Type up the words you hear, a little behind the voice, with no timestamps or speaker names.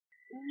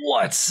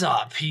What's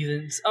up,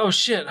 heathens? Oh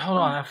shit, hold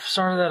on. I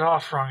started that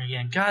off wrong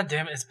again. God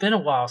damn it, it's been a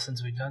while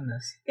since we've done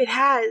this. It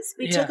has.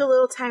 We took a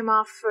little time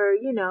off for,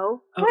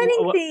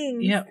 wedding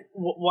things. Yeah,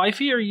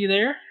 wifey, are you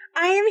there?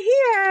 I am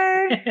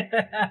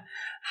here.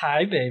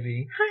 Hi,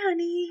 baby. Hi,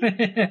 honey.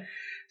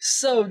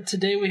 So,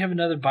 today we have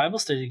another Bible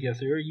study to go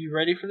through. Are you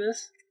ready for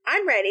this?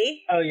 I'm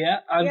ready. Oh, yeah?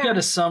 I've got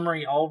a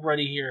summary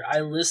already here. I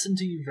listened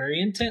to you very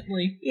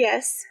intently.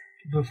 Yes.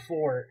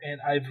 Before,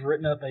 and I've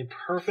written up a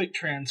perfect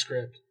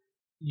transcript.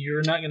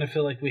 You're not going to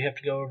feel like we have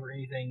to go over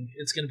anything.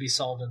 It's going to be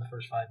solved in the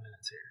first 5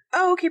 minutes here.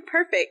 Oh, okay,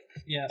 perfect.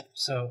 Yeah,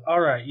 so,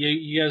 all right.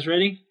 You guys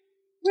ready?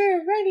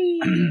 We're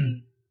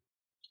ready.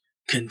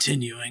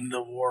 Continuing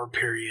the war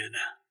period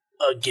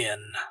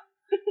again.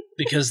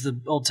 Because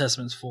the Old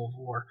Testament's full of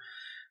war.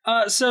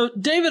 So,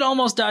 David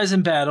almost dies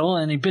in battle,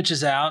 and he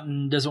bitches out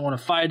and doesn't want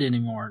to fight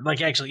anymore. Like,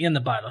 actually, in the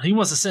battle. He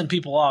wants to send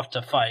people off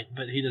to fight,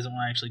 but he doesn't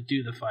want to actually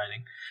do the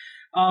fighting.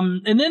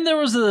 And then there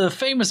was the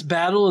famous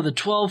battle of the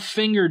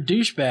 12-fingered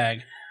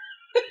douchebag.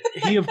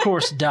 He, of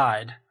course,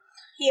 died.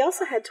 He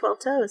also had 12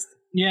 toes.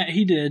 Yeah,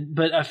 he did,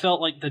 but I felt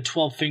like the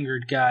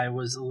 12-fingered guy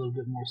was a little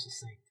bit more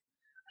succinct.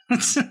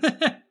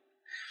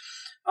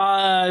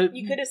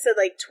 You could have said,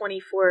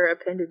 24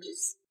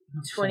 appendages.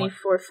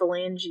 24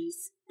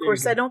 phalanges. Of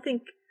course, I don't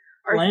think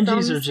our phalanges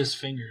thumbs are just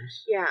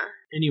fingers. Yeah.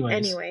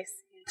 Anyways.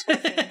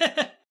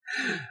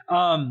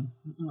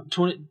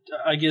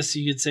 I guess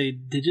you could say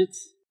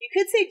digits? You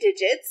could say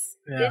digits.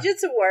 Yeah.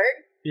 Digits would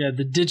work. Yeah,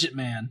 the digit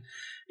man.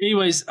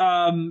 Anyways,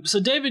 so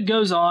David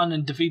goes on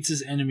and defeats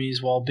his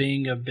enemies while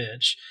being a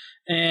bitch.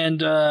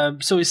 And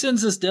so he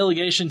sends this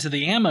delegation to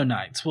the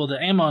Ammonites. Well, the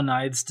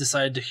Ammonites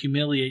decide to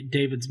humiliate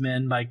David's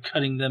men by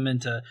cutting their,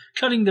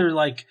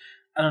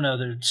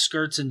 their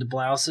skirts into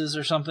blouses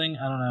or something.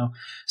 I don't know.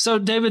 So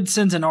David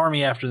sends an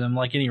army after them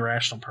like any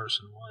rational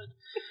person would.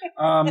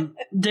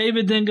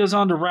 David then goes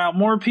on to rout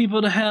more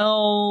people to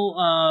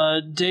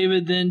hell.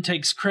 David then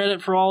takes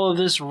credit for all of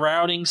this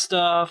routing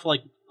stuff,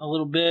 like a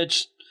little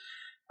bitch.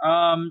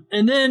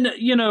 And then,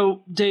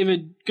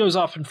 David goes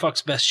off and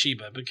fucks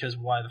Bathsheba, because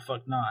why the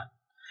fuck not?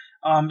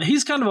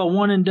 He's kind of a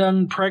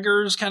one-and-done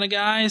preggers kind of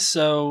guy,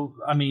 so,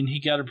 he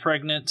got her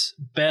pregnant.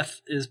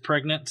 Beth is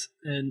pregnant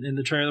in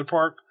the trailer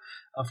park,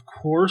 of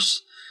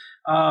course.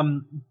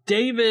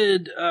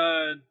 David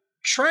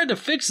tried to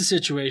fix the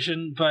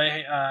situation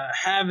by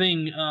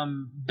having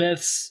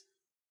Beth's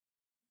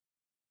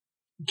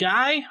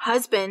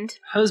husband,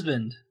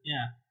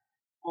 yeah.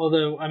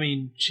 Although,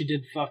 she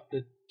did fuck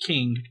the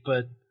king,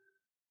 but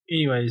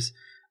anyways,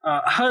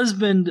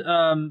 husband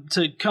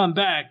to come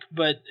back,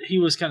 but he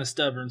was kind of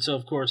stubborn, so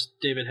of course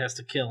David has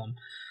to kill him.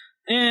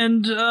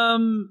 And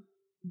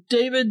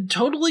David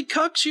totally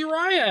cucks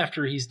Uriah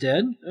after he's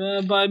dead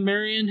by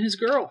marrying his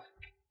girl,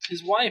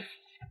 his wife.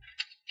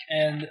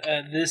 And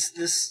this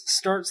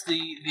starts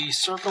the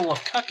circle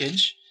of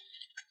cuckage.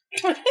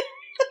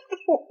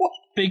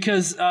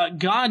 Because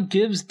God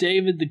gives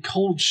David the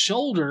cold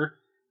shoulder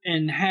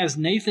and has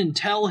Nathan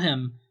tell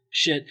him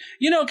shit.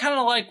 Kind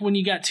of like when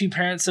you got two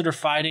parents that are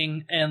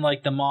fighting and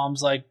the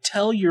mom's like,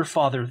 tell your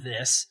father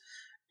this.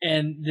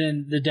 And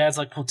then the dad's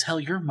like, well, tell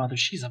your mother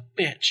she's a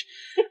bitch.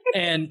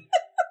 And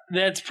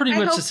that's pretty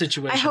much the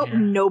situation. I hope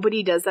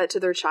nobody does that to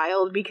their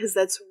child, because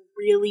that's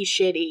really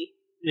shitty.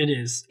 It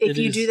is. If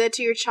you do that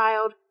to your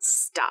child,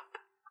 stop.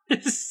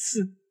 It's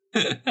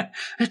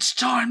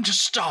time to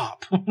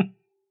stop.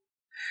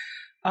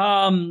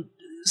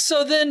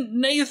 So then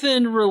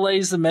Nathan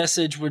relays the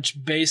message,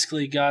 which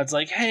basically God's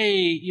like, hey,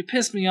 you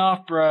pissed me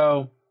off,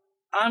 bro.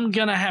 I'm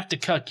gonna have to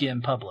cuck you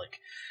in public.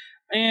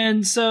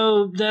 And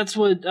so that's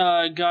what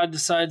God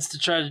decides to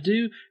try to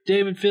do.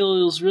 David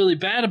feels really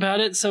bad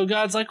about it, so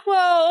God's like,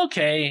 well,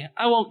 okay,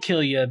 I won't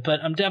kill you, but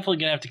I'm definitely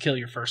going to have to kill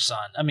your first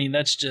son.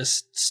 That's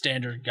just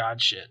standard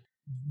God shit.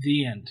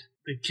 The end.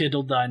 The kid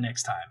will die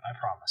next time, I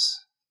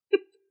promise.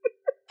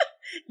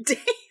 Damn.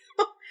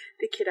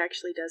 The kid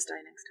actually does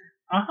die next time.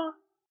 Uh-huh.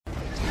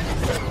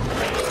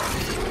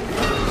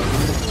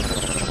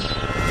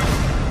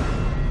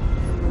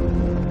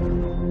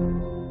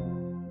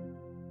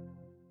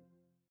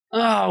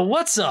 Oh,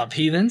 what's up,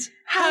 heathens?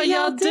 How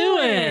y'all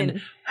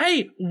doing?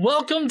 Hey,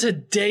 welcome to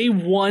day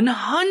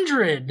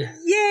 100. Yay,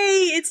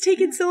 it's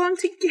taken so long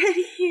to get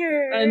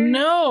here. I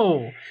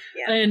know.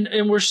 Yeah.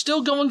 And we're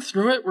still going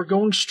through it. We're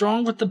going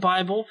strong with the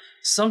Bible.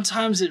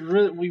 Sometimes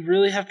we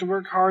really have to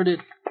work hard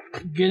at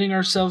getting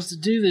ourselves to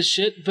do this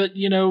shit, but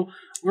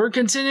we're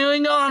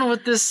continuing on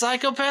with this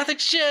psychopathic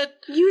shit.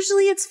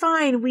 Usually it's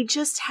fine. We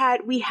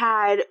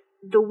had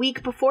the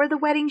week before the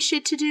wedding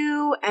shit to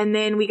do, and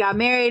then we got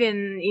married,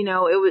 and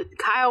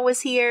Kyle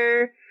was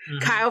here. Mm-hmm.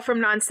 Kyle from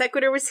Non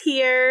Sequitur was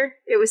here.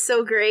 It was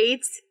so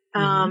great.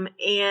 Mm-hmm.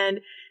 And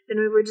then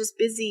we were just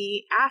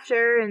busy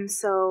after, and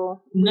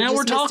so now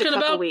we're talking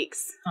about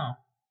weeks. Oh,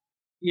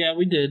 yeah,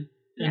 we did,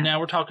 and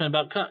now we're talking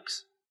about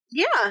cucks.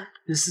 Yeah,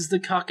 this is the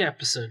cuck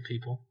episode,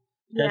 people.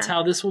 That's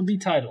how this will be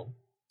titled.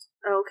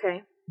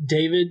 Okay.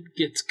 David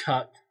gets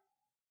cucked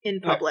in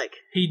public.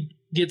 He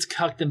gets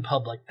cucked in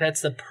public.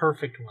 That's the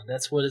perfect one.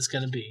 That's what it's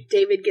going to be.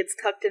 David gets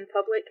cucked in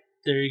public?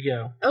 There you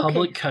go. Okay.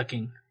 Public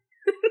cucking.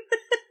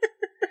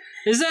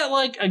 Is that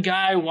like a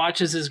guy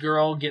watches his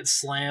girl get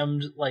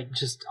slammed, like,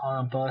 just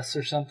on a bus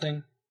or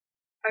something?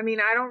 I mean,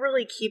 I don't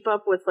really keep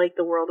up with, like,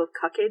 the world of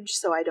cuckage,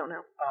 so I don't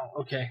know.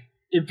 Oh, okay.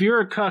 If you're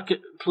a cuck,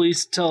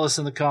 please tell us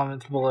in the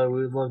comments below.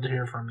 We would love to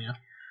hear from you.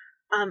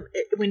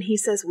 When he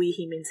says we,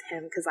 he means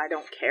him, because I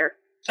don't care.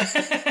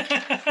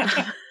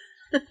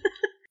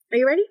 Are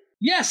you ready?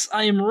 Yes,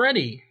 I am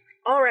ready.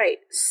 All right,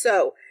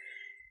 so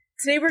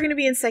today we're going to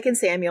be in 2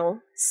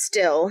 Samuel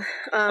still.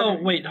 Oh,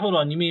 wait, hold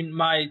on. You mean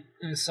my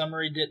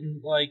summary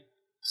didn't, like,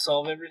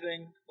 solve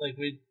everything? Like,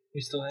 we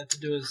still have to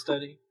do a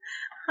study?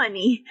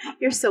 Honey,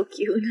 you're so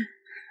cute.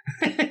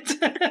 Okay.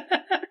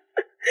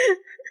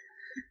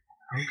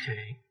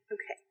 Okay.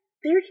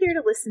 They're here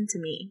to listen to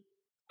me.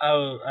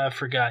 Oh, I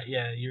forgot.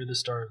 Yeah, you're the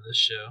star of this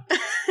show.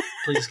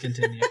 Please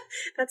continue.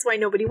 That's why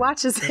nobody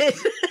watches it.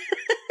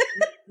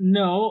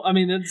 No, I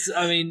mean,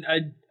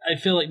 I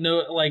feel like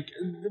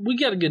we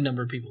got a good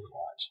number of people to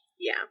watch.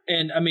 Yeah.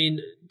 And, I mean,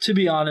 to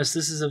be honest,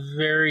 this is a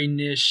very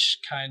niche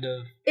kind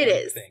of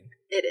thing.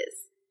 It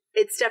is.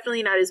 It's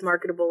definitely not as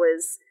marketable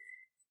as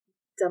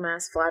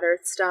dumbass flat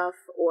earth stuff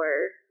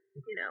or,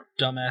 you know.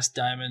 Dumbass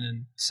diamond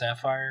and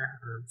sapphire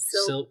or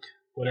silk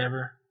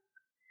whatever.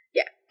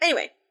 Yeah.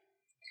 Anyway.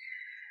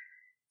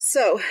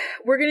 So,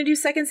 we're going to do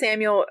 2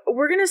 Samuel.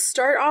 We're going to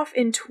start off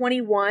in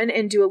 21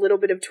 and do a little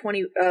bit of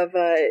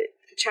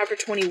chapter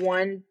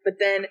 21, but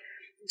then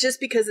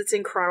just because it's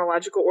in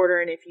chronological order,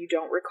 and if you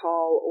don't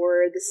recall,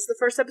 or this is the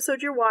first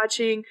episode you're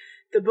watching,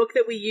 the book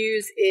that we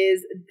use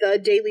is the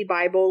Daily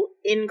Bible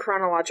in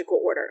chronological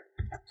order.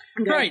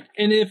 Okay? Right,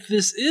 and if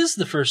this is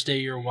the first day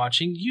you're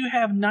watching, you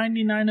have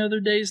 99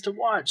 other days to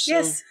watch. So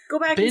yes, go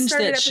back and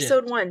start at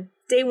episode 1.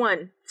 Day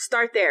 1.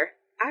 Start there.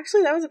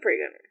 Actually, that was a pretty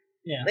good one.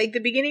 Yeah. Like the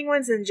beginning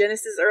ones in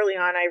Genesis early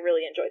on, I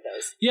really enjoyed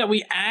those. Yeah,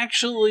 we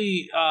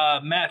actually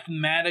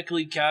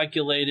mathematically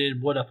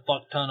calculated what a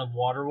fuck ton of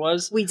water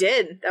was. We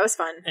did. That was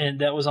fun. And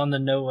that was on the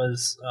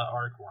Noah's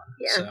Ark one.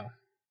 Yeah. So.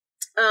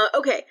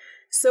 Okay.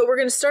 So we're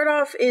going to start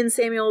off in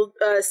 2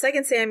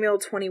 Samuel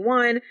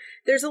 21.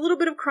 There's a little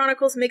bit of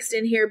Chronicles mixed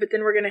in here, but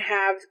then we're going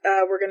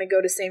to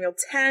go to Samuel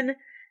 10,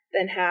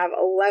 then have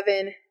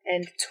 11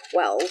 and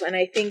 12. And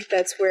I think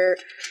that's where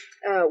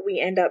we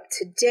end up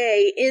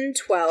today in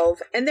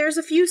 12. And there's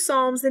a few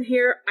Psalms in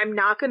here. I'm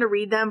not going to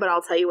read them, but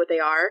I'll tell you what they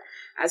are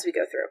as we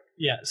go through.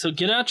 Yeah, so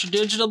get out your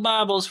digital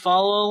Bibles,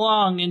 follow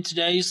along in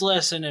today's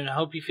lesson, and I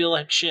hope you feel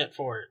like shit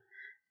for it.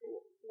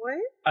 What?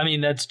 I mean,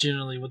 that's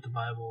generally what the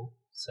Bible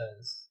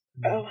says.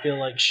 You feel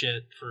like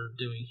shit for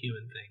doing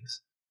human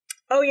things.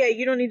 Oh, yeah,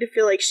 you don't need to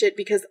feel like shit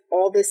because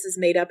all this is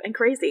made up and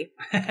crazy.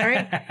 All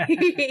right?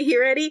 You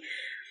ready?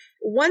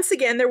 Once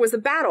again, there was a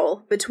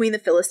battle between the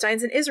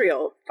Philistines and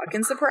Israel.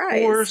 Fucking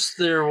surprise. Of course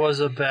there was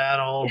a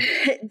battle.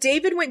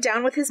 David went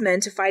down with his men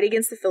to fight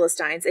against the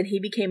Philistines, and he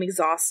became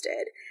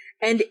exhausted.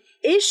 And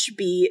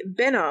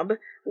Ishbi-Benob,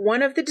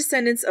 one of the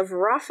descendants of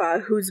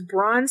Rapha, whose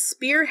bronze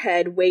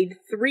spearhead weighed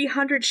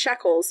 300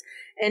 shekels,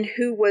 and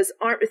who was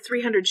armed with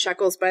 300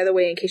 shekels, by the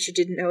way, in case you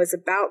didn't know, is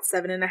about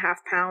 7.5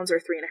 pounds or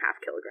 3.5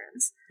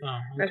 kilograms. Oh,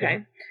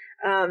 okay.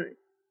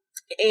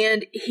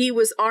 And he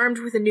was armed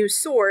with a new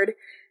sword.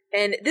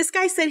 And this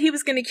guy said he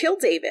was going to kill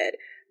David,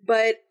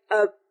 but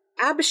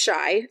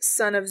Abishai,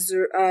 son of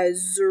Zeruiah,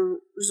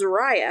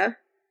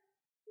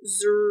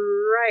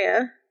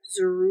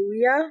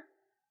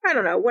 I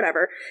don't know,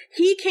 whatever.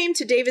 He came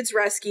to David's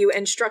rescue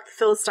and struck the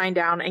Philistine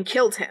down and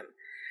killed him.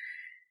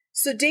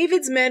 So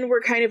David's men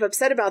were kind of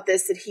upset about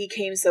this, that he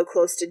came so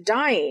close to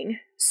dying.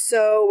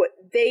 So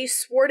they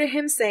swore to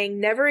him, saying,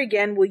 "Never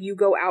again will you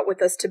go out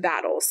with us to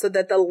battle, so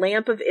that the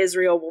lamp of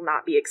Israel will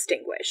not be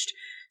extinguished."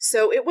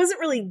 So it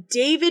wasn't really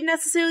David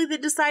necessarily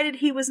that decided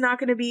he was not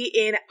going to be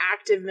in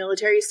active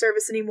military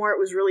service anymore. It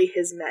was really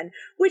his men,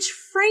 which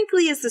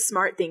frankly is the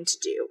smart thing to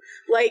do.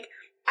 Like,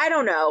 I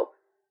don't know.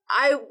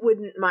 I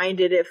wouldn't mind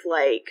it if,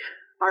 like,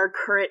 our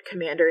current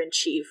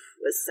commander-in-chief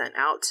was sent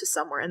out to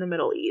somewhere in the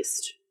Middle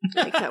East.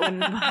 Like, that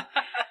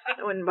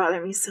wouldn't bother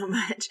me so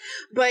much.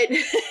 But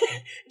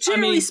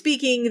generally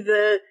speaking,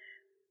 the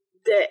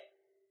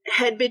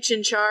head bitch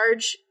in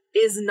charge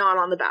is not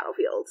on the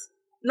battlefield.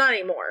 Not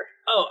anymore.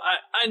 Oh,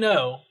 I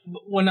know.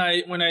 When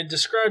I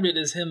described it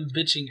as him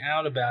bitching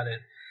out about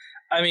it,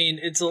 I mean,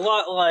 it's a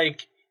lot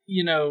like,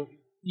 you know,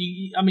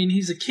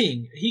 he's a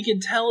king. He can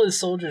tell his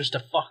soldiers to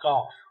fuck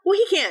off. Well,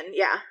 he can,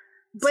 yeah.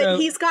 But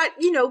he's got,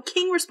 you know,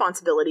 king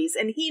responsibilities,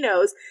 and he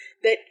knows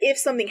that if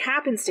something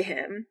happens to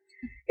him,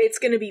 it's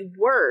going to be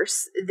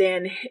worse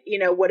than, you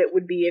know, what it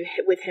would be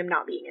with him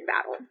not being in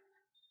battle.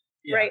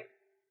 Yeah. Right?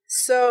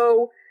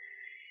 So,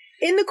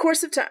 in the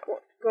course of time...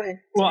 Go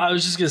ahead. Well, I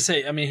was just going to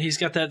say, I mean, he's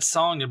got that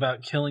song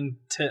about killing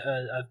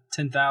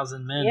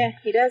 10,000 men. Yeah,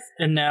 he does.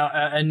 And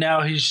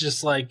now he's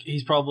just like,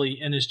 he's probably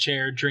in his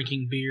chair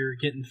drinking beer,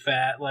 getting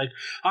fat. Like,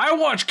 I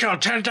once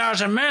killed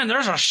 10,000 men.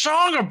 There's a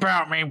song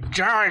about me.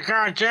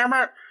 God damn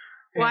it.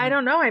 Well, I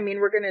don't know. I mean,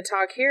 we're going to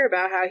talk here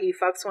about how he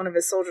fucks one of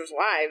his soldiers'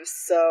 wives.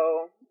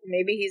 So,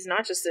 maybe he's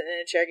not just sitting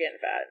in a chair getting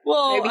fat.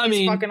 Well, maybe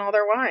he's fucking all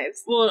their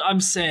wives. Well,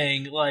 I'm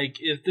saying, like,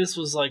 if this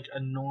was like a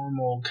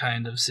normal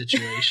kind of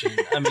situation,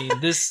 I mean,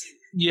 this,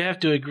 you have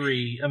to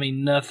agree, I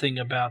mean, nothing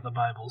about the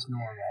Bible's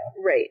normal.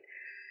 Right.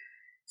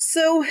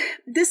 So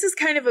this is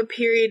kind of a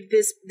period,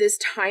 this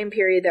time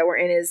period that we're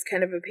in is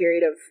kind of a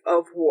period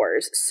of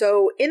wars.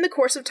 So in the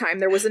course of time,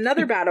 there was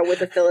another battle with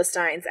the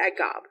Philistines at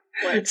Gob.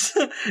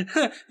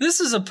 This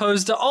is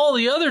opposed to all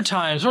the other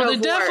times where they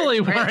definitely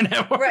weren't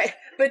at war. Right.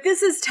 But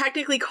this is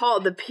technically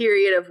called the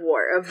period of the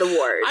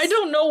wars. I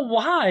don't know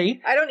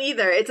why. I don't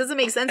either. It doesn't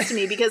make sense to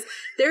me because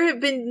there have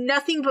been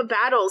nothing but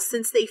battles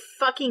since they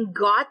fucking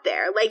got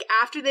there. Like,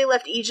 after they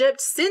left Egypt,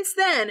 since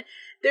then,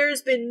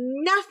 there's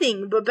been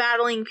nothing but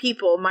battling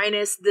people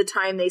minus the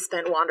time they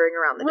spent wandering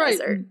around the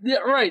desert. Yeah,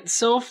 right.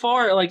 So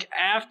far, like,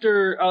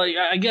 after,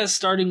 I guess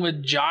starting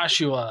with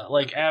Joshua,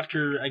 like,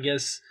 after, I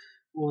guess,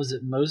 what was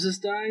it, Moses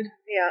died?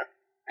 Yeah.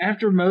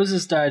 After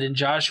Moses died and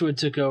Joshua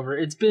took over,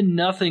 it's been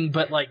nothing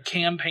but like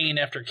campaign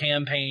after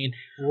campaign,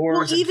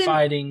 wars and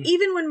fighting.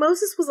 Even when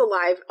Moses was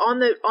alive, on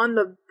the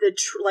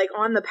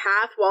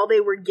path while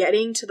they were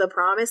getting to the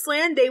promised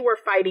land, they were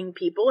fighting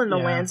people in the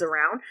lands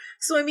around.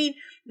 So I mean,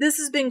 this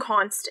has been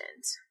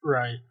constant.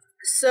 Right.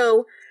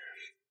 So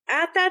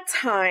at that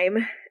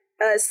time,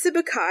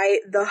 Sibbecai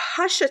the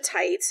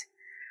Hushathite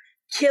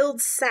killed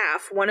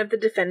Saph, one of the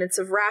descendants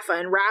of Rapha,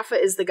 and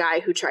Rapha is the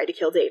guy who tried to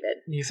kill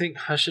David. You think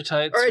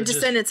Hushathites or a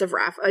descendant of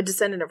Rapha?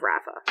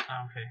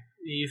 Oh, okay.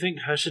 You think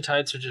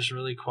Hushathites are just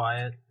really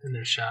quiet and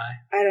they're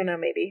shy? I don't know,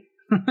 maybe.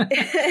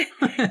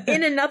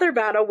 In another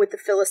battle with the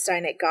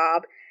Philistine at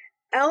Gob,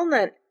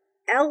 Elhanan,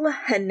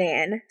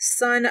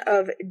 son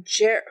of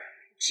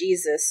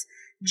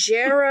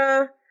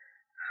Jerah-Oregim,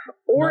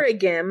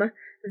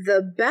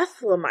 the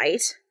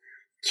Bethlehemite,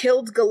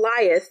 killed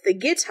Goliath, the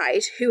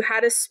Gittite, who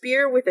had a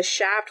spear with a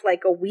shaft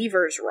like a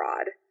weaver's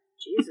rod.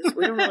 Jesus,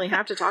 we don't really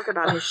have to talk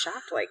about his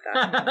shaft like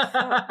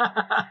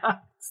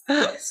that.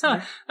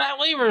 That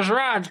weaver's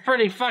rod's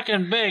pretty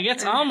fucking big.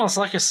 It's almost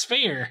like a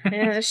spear.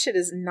 Yeah, this shit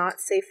is not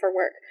safe for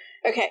work.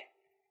 Okay.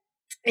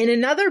 In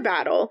another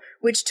battle,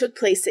 which took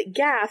place at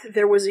Gath,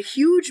 there was a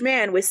huge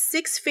man with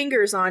 6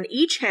 fingers on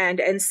each hand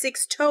and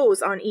 6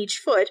 toes on each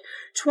foot,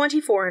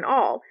 24 in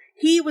all.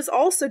 He was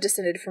also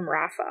descended from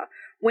Rapha.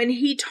 When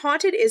he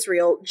taunted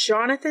Israel,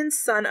 Jonathan,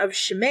 son of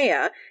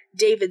Shemaiah,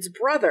 David's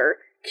brother,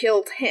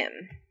 killed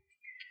him.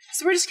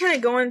 So we're just kind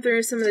of going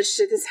through some of the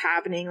shit that's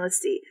happening. Let's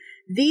see.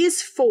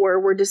 These 4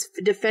 were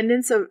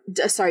descendants of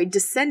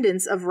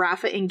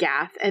Rapha and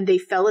Gath, and they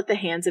fell at the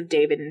hands of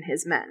David and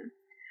his men.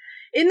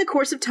 In the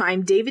course of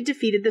time, David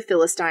defeated the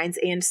Philistines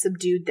and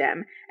subdued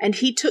them, and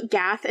he took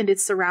Gath and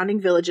its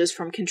surrounding villages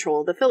from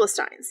control of the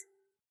Philistines.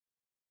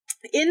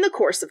 In the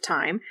course of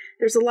time,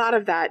 there's a lot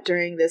of that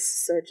during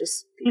this, so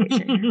just be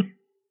patient.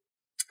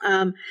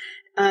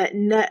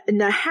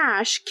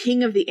 Nahash,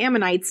 king of the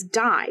Ammonites,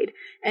 died,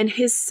 and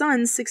his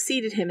son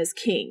succeeded him as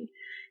king.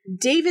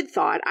 David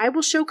thought, I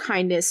will show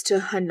kindness to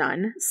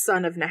Hanun,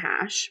 son of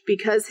Nahash,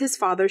 because his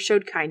father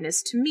showed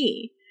kindness to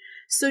me.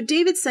 So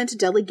David sent a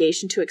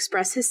delegation to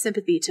express his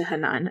sympathy to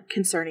Hanun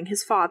concerning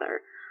his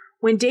father.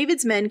 When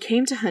David's men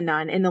came to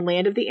Hanun in the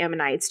land of the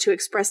Ammonites to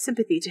express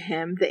sympathy to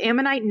him, the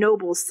Ammonite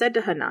nobles said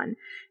to Hanun,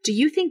 Do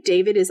you think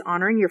David is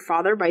honoring your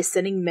father by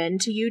sending men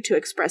to you to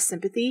express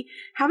sympathy?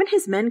 Haven't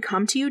his men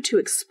come to you to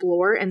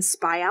explore and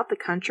spy out the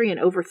country and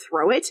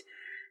overthrow it?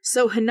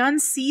 So Hanun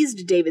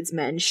seized David's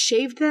men,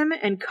 shaved them,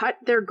 and cut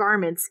their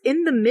garments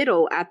in the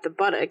middle at the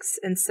buttocks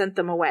and sent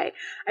them away.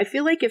 I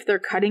feel like if they're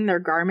cutting their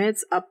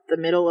garments up the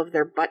middle of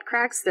their butt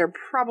cracks, they're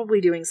probably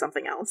doing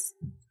something else.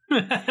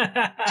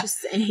 Just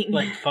saying.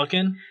 Like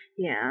fucking?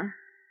 Yeah.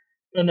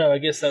 Oh no, I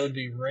guess that would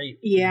be rape.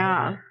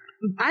 Yeah.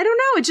 I don't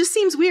know. It just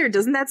seems weird.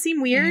 Doesn't that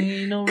seem weird?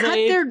 Cut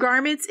their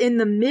garments in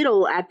the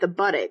middle at the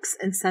buttocks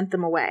and sent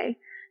them away.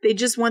 They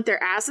just want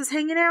their asses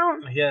hanging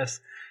out? Yes.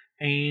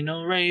 Ain't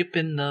no rape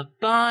in the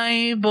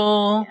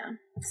Bible. Yeah.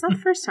 It's not the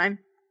first time.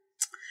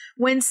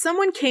 When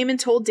someone came and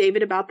told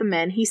David about the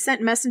men, he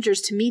sent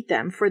messengers to meet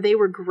them, for they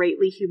were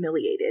greatly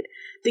humiliated.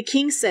 The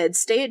king said,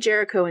 Stay at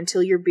Jericho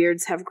until your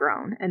beards have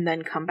grown, and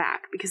then come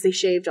back, because they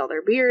shaved all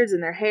their beards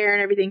and their hair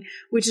and everything,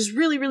 which is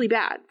really, really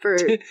bad for,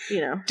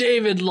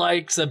 David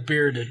likes a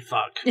bearded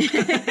fuck.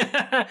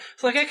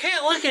 It's like, I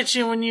can't look at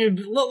you when you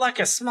look like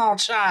a small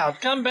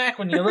child. Come back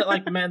when you look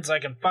like men so I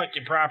can fuck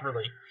you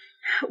properly.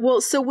 Well,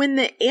 so when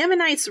the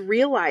Ammonites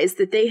realized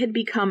that they had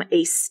become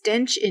a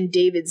stench in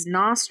David's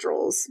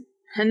nostrils,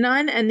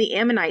 Hanun and the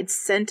Ammonites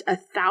sent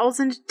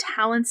 1,000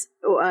 talents,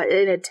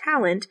 and a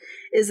talent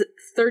is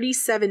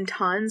 37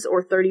 tons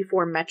or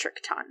 34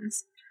 metric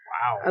tons.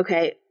 Wow.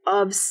 Okay,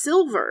 of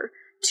silver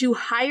to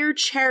hire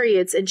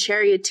chariots and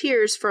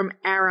charioteers from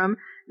Aram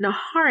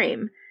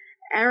Naharaim,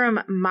 Aram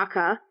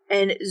Makkah,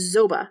 and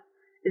Zobah.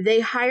 They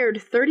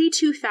hired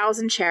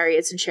 32,000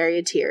 chariots and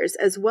charioteers,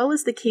 as well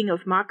as the king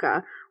of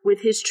Makkah,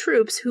 with his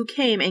troops who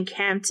came and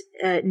camped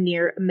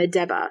near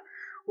Medeba,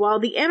 while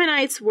the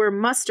Ammonites were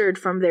mustered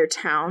from their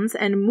towns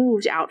and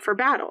moved out for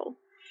battle.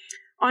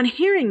 On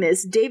hearing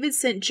this, David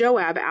sent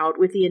Joab out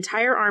with the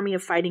entire army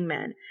of fighting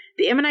men.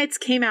 The Ammonites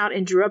came out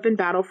and drew up in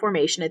battle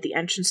formation at the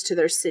entrance to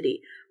their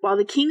city, while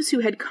the kings who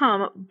had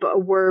come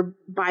were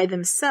by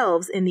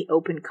themselves in the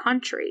open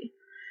country.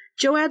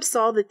 Joab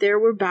saw that there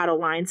were battle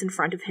lines in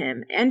front of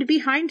him and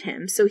behind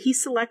him, so he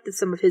selected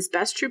some of his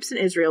best troops in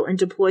Israel and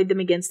deployed them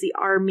against the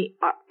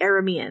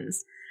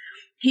Arameans.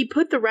 He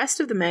put the rest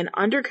of the men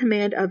under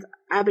command of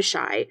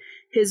Abishai,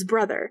 his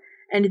brother,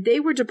 and they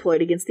were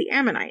deployed against the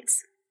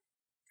Ammonites.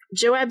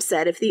 Joab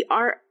said, "If the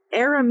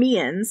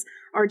Arameans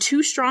are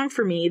too strong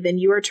for me, then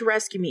you are to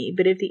rescue me.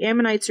 But if the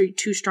Ammonites are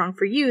too strong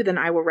for you, then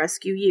I will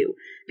rescue you.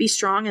 Be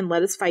strong and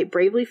let us fight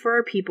bravely for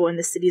our people and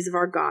the cities of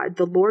our God.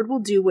 The Lord will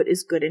do what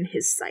is good in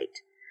his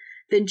sight."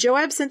 Then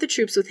Joab sent the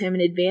troops with him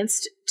and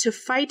advanced to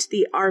fight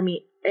the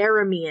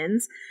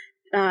Arameans,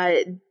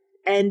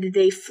 and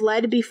they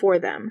fled before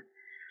them.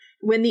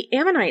 When the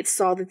Ammonites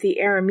saw that the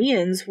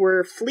Arameans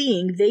were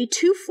fleeing, they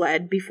too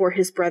fled before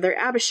his brother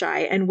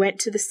Abishai and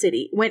went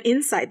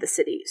inside the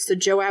city. So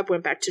Joab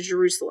went back to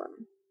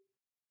Jerusalem.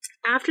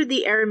 After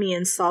the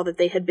Arameans saw that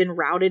they had been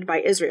routed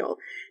by Israel,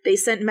 they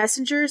sent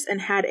messengers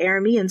and had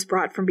Arameans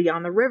brought from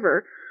beyond the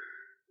river,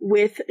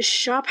 with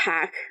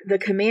Shaphat, the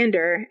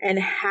commander, and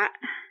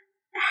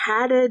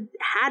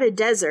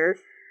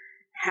Hadadezer's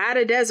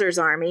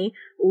army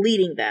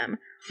leading them.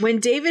 When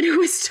David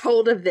was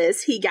told of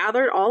this, he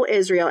gathered all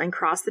Israel and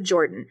crossed the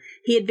Jordan.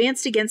 He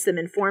advanced against them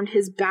and formed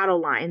his battle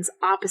lines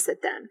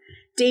opposite them.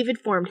 David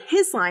formed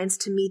his lines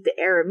to meet the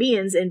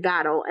Arameans in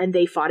battle, and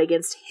they fought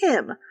against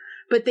him.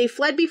 But they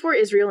fled before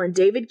Israel, and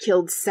David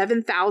killed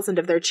 7,000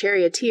 of their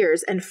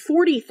charioteers and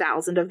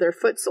 40,000 of their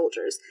foot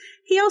soldiers.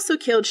 He also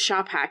killed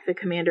Shaphat, the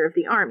commander of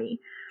the army.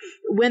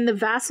 When the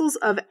vassals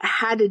of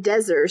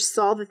Hadadezer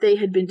saw that they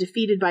had been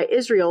defeated by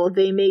Israel,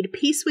 they made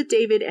peace with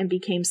David and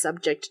became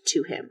subject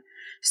to him.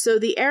 So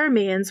the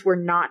Arameans were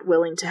not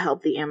willing to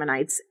help the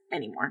Ammonites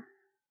anymore.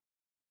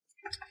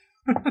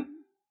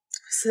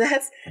 So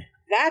that's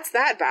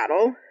that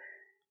battle.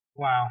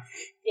 Wow.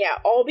 Yeah,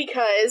 all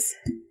because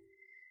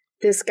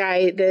this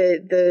guy,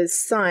 the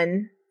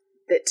son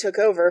that took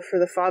over for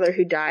the father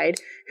who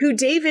died, who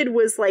David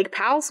was like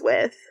pals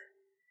with,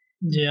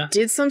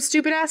 did some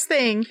stupid ass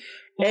thing,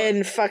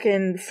 and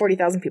fucking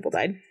 40,000 people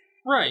died.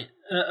 Right.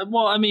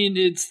 Well, I mean,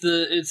 it's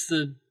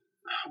the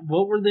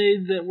what were they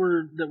that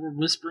were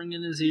whispering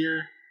in his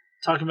ear,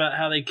 talking about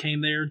how they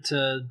came there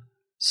to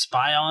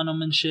spy on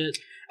him and shit?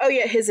 Oh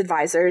yeah, his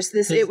advisors.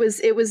 It was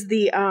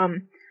the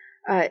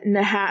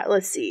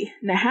let's see,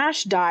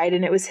 Nahash died,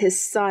 and it was his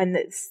son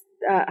that's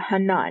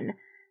Hanun.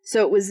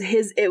 So it was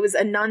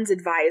Hanun's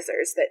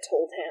advisors that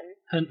told him.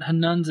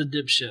 Hanun's a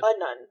dipshit.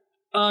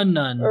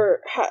 Hanun.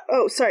 Or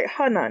sorry,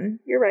 Hanun.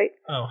 You're right.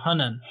 Oh,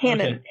 Hanun.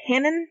 Hanun. Okay.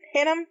 Hanun.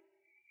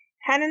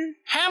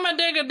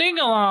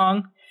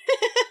 Hamma-digga-ding-along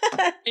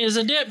is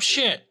a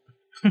dipshit.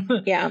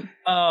 Yeah.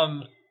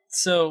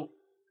 So,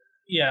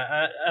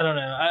 yeah, I don't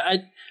know.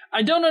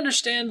 I don't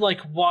understand,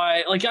 like,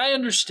 why. Like, I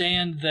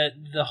understand that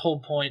the whole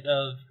point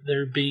of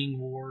there being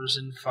wars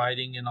and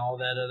fighting and all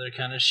that other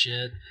kind of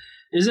shit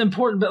is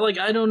important, but, like,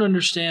 I don't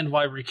understand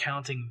why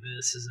recounting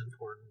this is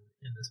important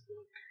in this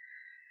book.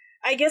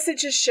 I guess it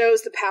just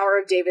shows the power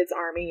of David's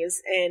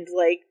armies, and,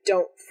 like,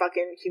 don't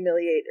fucking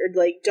humiliate, or,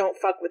 like, don't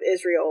fuck with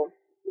Israel.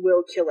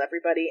 We'll kill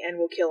everybody, and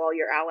we'll kill all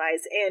your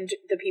allies, and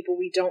the people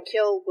we don't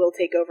kill will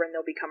take over, and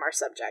they'll become our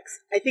subjects.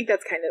 I think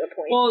that's kind of the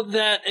point. Well,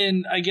 that,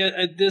 and I get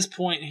at this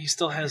point he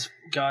still has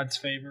God's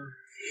favor.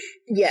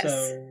 Yes.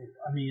 So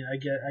I mean, I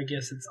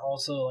guess it's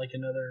also like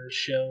another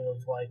show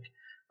of like,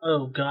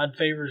 oh, God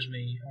favors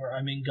me, or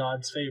I'm in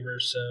God's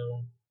favor,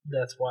 so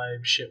that's why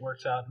shit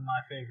works out in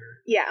my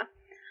favor. Yeah.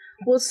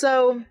 Well,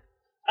 so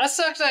I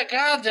sucked that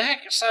God's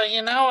dick, so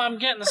I'm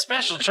getting the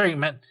special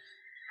treatment.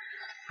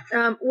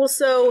 Well,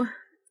 so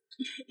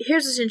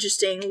here's what's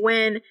interesting.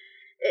 When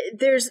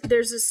there's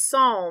a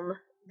psalm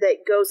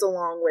that goes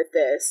along with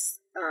this,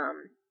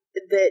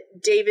 that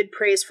David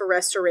prays for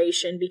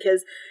restoration,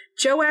 because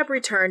Joab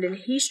returned and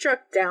he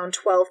struck down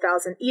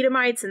 12,000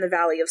 Edomites in the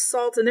Valley of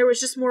Salt, and there was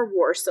just more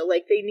war. So,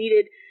 like, they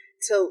needed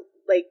to,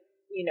 like,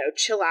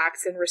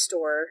 chillax and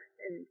restore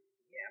and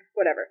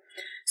whatever.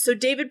 So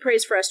David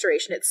prays for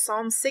restoration. It's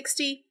Psalm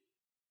 60.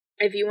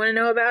 If you want to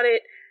know about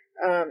it,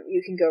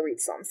 you can go read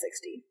Psalm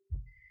 60.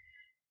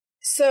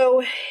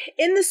 So,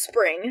 in the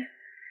spring,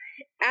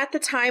 at the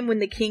time when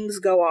the kings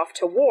go off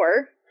to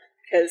war,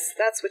 because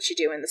that's what you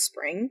do in the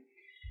spring.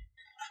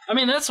 I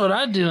mean, that's what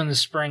I do in the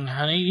spring,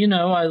 honey.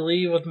 I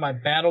leave with my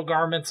battle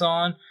garments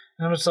on,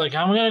 and I'm just like,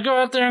 I'm going to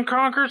go out there and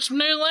conquer some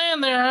new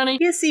land there, honey.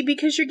 Yeah, see,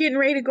 because you're getting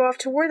ready to go off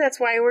to war, that's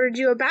why I ordered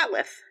you a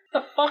batleth.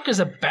 The fuck is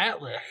a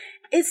batleth?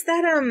 It's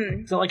that,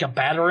 Is it like a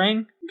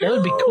batarang? No. That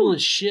would be cool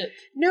as shit.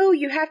 No,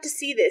 you have to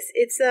see this.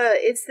 It's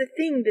the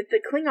thing that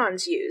the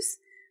Klingons use.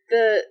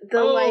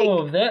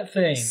 That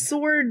thing.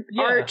 Sword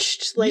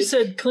arched, like... You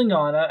said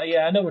Klingon.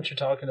 I know what you're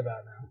talking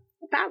about now.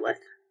 Batleth.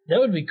 That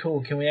would be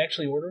cool. Can we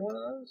actually order one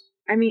of those?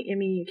 I mean,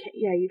 you can.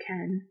 Yeah, you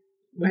can.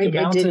 We could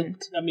mount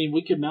it. I mean,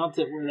 we could mount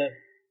it where that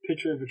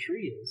picture of a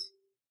tree is.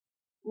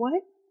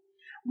 What?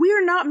 We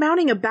are not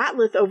mounting a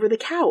batleth over the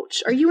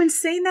couch. Are you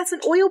insane? That's an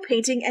oil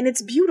painting and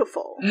it's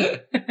beautiful.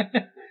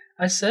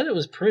 I said it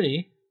was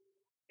pretty.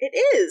 It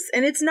is,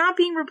 and it's not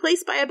being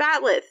replaced by a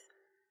batleth.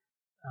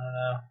 I don't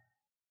know.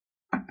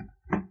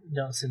 You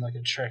don't seem like a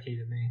Trekkie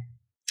to me.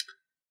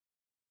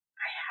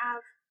 I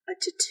have a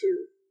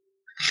tattoo.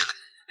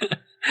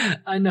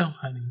 I know,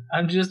 honey.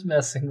 I'm just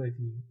messing with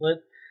you.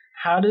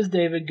 How does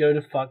David go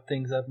to fuck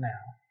things up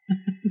now?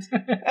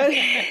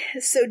 Okay,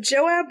 so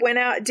Joab went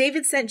out.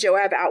 David sent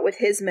Joab out with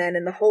his men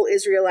and the whole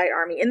Israelite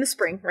army in the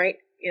spring, right?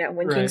 You know,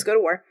 when kings go to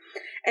war.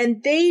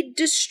 And they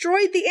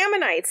destroyed the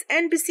Ammonites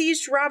and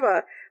besieged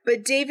Rabbah,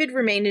 but David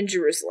remained in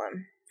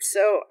Jerusalem.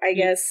 So I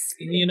guess...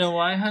 You know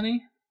why,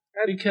 honey?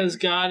 Because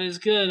God is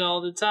good all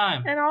the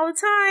time. And all the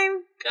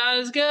time. God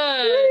is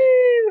good.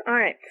 Woo! All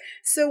right.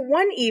 So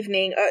one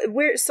evening,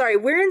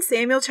 we're in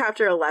Samuel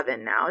chapter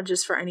 11 now,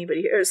 just for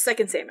anybody, or 2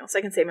 Samuel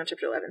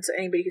chapter 11, so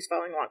anybody who's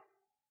following along.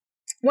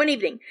 One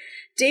evening,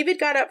 David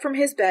got up from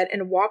his bed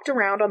and walked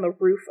around on the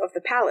roof of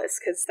the palace,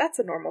 because that's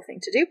a normal thing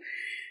to do.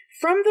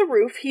 From the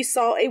roof, he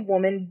saw a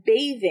woman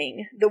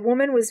bathing. The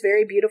woman was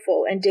very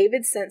beautiful, and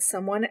David sent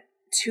someone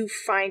to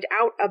find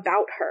out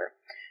about her.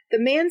 The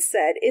man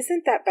said,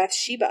 "Isn't that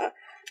Bathsheba,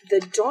 the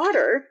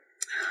daughter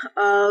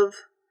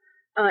of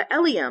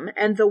Eliam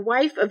and the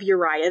wife of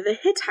Uriah the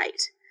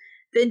Hittite?"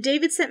 Then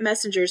David sent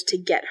messengers to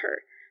get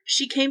her.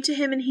 She came to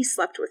him and he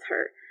slept with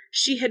her.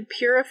 She had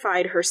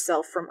purified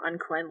herself from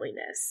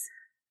uncleanliness.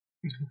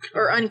 Okay.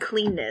 Or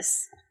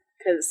uncleanness.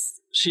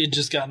 Because she had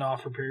just gotten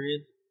off her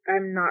period?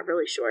 I'm not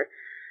really sure.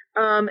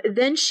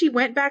 Then she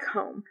went back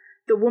home.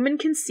 The woman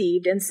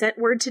conceived and sent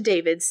word to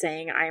David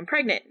saying, "I am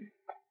pregnant."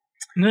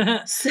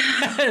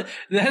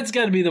 That's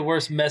got to be the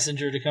worst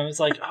messenger to come. It's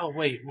like, oh,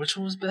 wait, which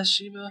one was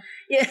Bathsheba?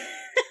 Yeah.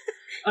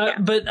 Yeah.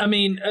 But, I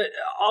mean,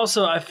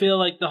 also, I feel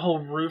like the whole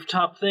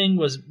rooftop thing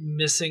was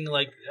missing,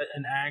 like,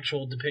 an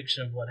actual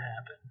depiction of what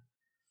happened.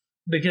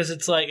 Because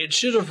it's like, it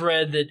should have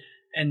read that,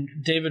 and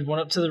David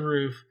went up to the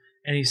roof,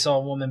 and he saw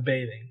a woman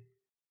bathing.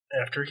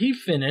 After he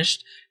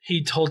finished,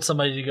 he told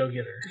somebody to go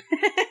get her.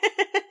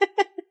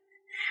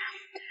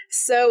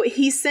 So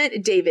he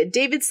sent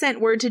David sent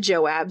word to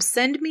Joab,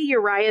 "Send me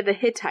Uriah the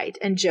Hittite,"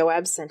 and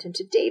Joab sent him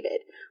to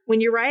David. When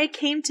Uriah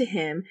came to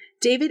him,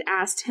 David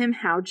asked him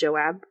how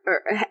Joab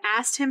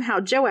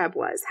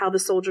was, how the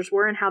soldiers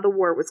were, and how the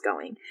war was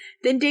going.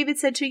 Then David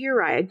said to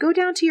Uriah, "Go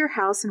down to your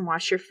house and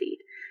wash your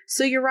feet."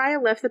 So Uriah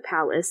left the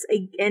palace,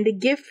 and a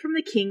gift from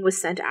the king was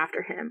sent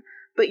after him.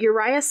 But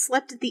Uriah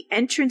slept at the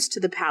entrance to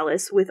the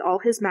palace with all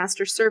his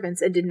master's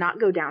servants and did not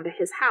go down to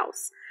his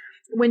house.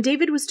 When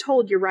David was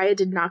told Uriah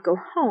did not go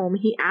home,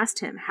 he asked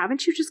him,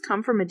 "Haven't you just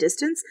come from a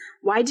distance?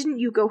 Why didn't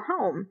you go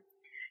home?"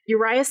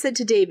 Uriah said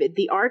to David,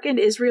 "The ark and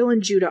Israel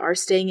and Judah are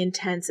staying in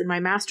tents, and my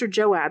master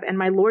Joab and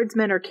my lord's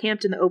men are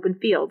camped in the open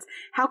fields.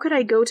 How could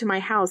I go to my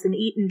house and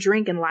eat and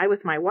drink and lie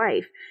with my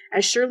wife?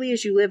 As surely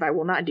as you live, I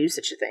will not do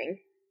such a thing."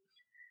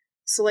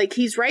 So, like,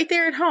 he's right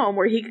there at home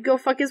where he could go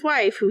fuck his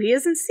wife, who he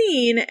hasn't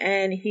seen,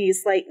 and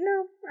he's like,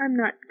 "No, I'm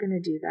not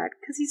gonna do that,"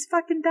 because he's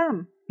fucking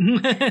dumb.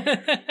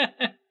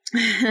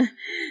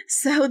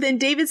 So then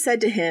David said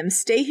to him,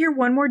 "Stay here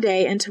one more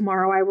day, and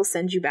tomorrow I will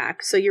send you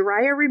back." So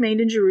Uriah remained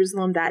in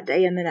Jerusalem that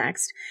day and the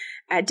next.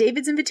 At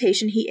David's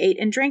invitation, he ate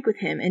and drank with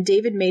him, and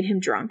David made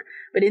him drunk.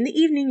 But in the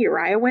evening,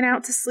 Uriah went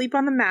out to sleep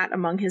on the mat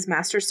among his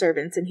master's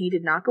servants, and he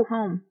did not go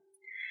home.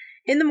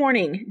 In the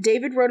morning,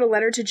 David wrote a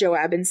letter to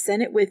Joab and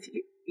sent it with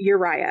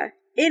Uriah.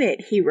 In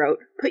it, he wrote,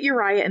 "Put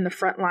Uriah in the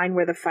front line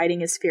where the fighting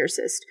is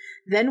fiercest.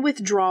 Then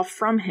withdraw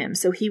from him,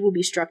 so he will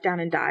be struck down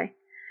and die."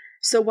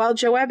 So while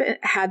Joab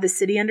had the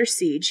city under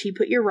siege, he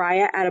put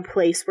Uriah at a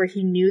place where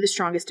he knew the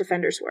strongest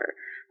defenders were.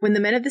 When the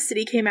men of the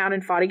city came out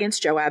and fought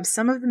against Joab,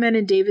 some of the men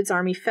in David's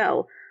army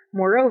fell.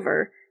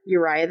 Moreover,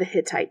 Uriah the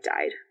Hittite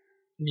died.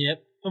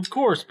 Yep, of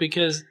course,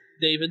 because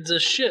David's a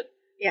shit.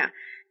 Yeah.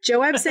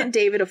 Joab sent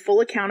David a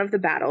full account of the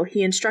battle.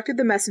 He instructed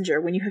the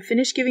messenger, "When you have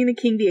finished giving the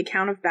king the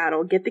account of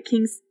battle, get the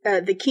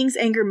king's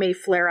anger may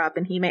flare up,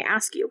 and he may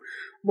ask you,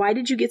 'Why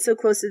did you get so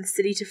close to the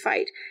city to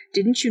fight?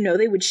 Didn't you know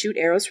they would shoot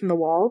arrows from the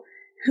wall?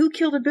 Who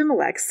killed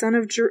Abimelech, son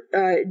of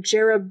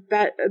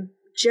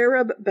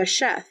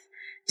Jerub-Besheth?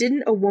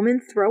 Didn't a woman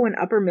throw an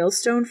upper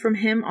millstone from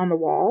him on the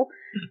wall,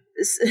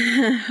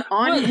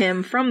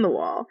 from the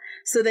wall,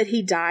 so that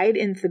he died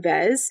in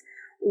Thebez?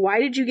 Why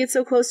did you get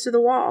so close to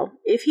the wall?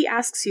 If he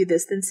asks you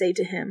this, then say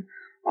to him,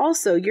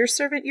 also, your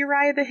servant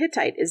Uriah the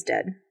Hittite is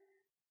dead.'"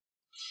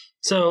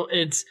 So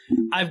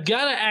I've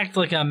got to act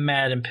like I'm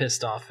mad and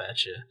pissed off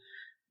at you,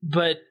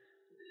 but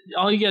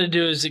all you got to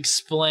do is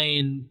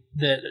explain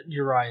that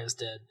Uriah's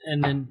dead,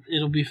 and then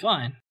it'll be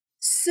fine.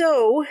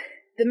 So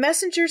the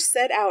messenger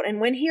set out, and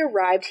when he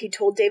arrived, he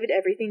told David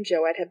everything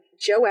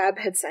Joab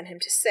had sent him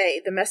to say.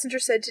 The messenger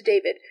said to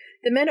David,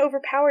 "The men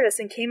overpowered us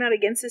and came out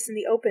against us in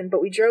the open,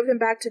 but we drove them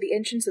back to the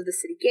entrance of the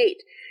city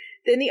gate.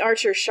 Then the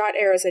archers shot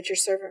arrows at your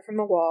servant from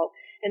the wall,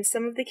 and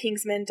some of the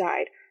king's men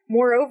died.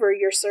 Moreover,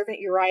 your servant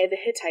Uriah the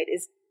Hittite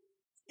is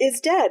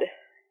dead."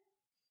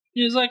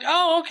 He was like,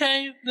 "Oh,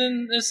 okay,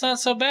 then it's not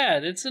so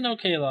bad. It's an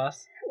okay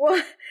loss."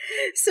 Well,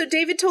 so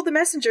David told the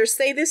messenger,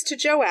 say this to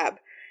Joab.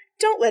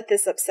 Don't let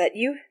this upset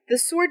you. The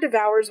sword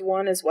devours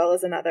one as well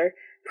as another.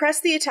 Press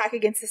the attack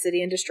against the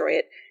city and destroy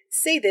it.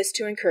 Say this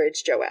to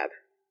encourage Joab.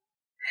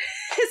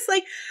 It's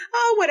like,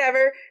 oh,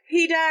 whatever.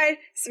 He died.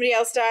 Somebody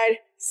else died.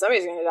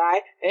 Somebody's gonna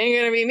die. It ain't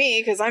gonna be me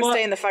because I'm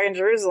staying in the fucking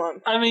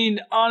Jerusalem. I mean,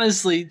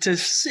 honestly, to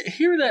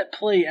hear that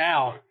play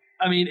out,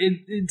 I mean,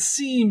 it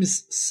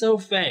seems so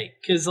fake.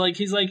 Because, like,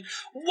 he's like,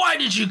 why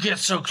did you get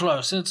so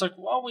close? And it's like,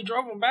 well, we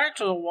drove him back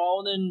to the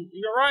wall, and then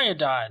Uriah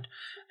died.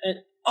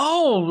 And,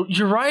 oh,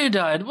 Uriah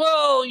died.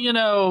 Well, you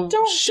know,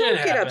 don't shit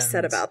get happens.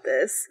 upset about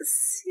this.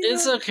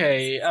 It's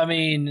okay. I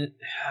mean,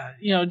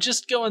 you know,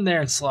 just go in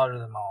there and slaughter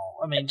them all.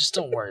 I mean, just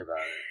don't worry about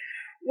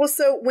it. Well,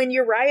 so when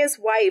Uriah's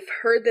wife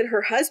heard that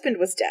her husband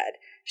was dead,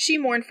 she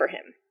mourned for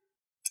him.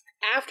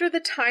 After the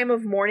time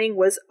of mourning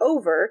was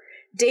over,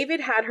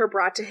 David had her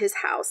brought to his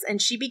house,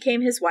 and she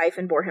became his wife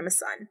and bore him a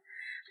son.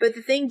 But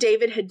the thing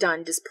David had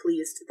done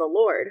displeased the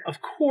Lord.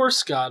 Of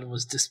course God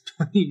was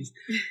displeased.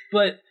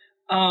 But,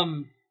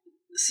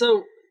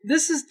 so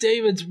this is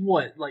David's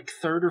what, like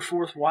third or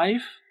fourth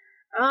wife?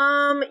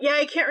 Yeah,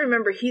 I can't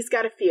remember. He's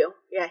got a few.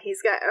 Yeah,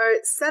 he's got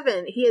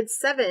 7. He had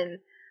 7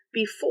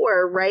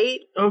 before, right?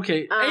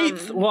 Okay,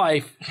 8th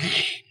wife.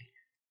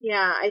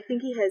 Yeah, I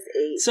think he has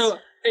 8. So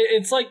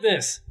it's like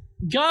this.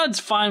 God's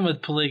fine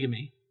with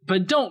polygamy,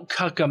 but don't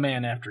cuck a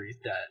man after he's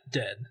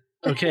dead.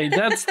 Okay,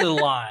 that's the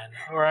line,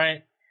 all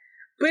right?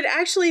 But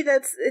actually,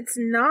 it's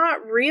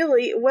not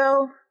really,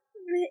 well,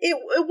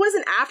 it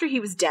wasn't after he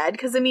was dead,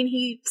 because, I mean,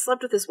 he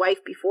slept with his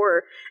wife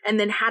before and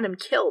then had him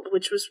killed,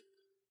 which was...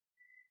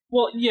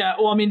 Well, yeah,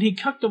 well, I mean, he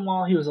cucked him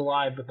while he was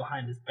alive, but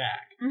behind his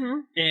back.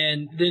 Mm-hmm.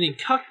 And then he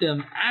cucked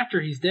him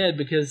after he's dead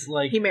because,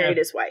 like... He married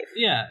his wife.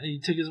 Yeah,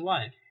 he took his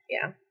wife.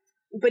 Yeah.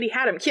 But he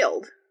had him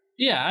killed.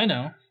 Yeah, I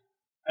know.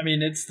 I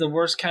mean, it's the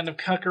worst kind of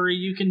cuckery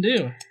you can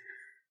do.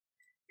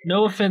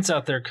 No offense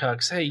out there,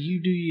 cucks. Hey,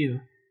 you do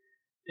you.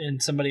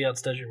 And somebody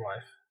else does your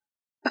wife.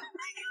 Oh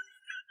my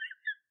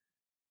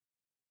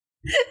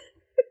God.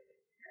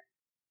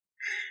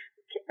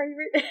 Are you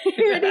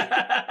ready?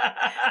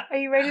 Are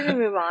you ready to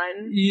move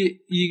on?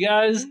 You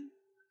guys,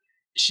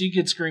 she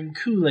could scream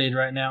Kool-Aid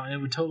right now and it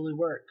would totally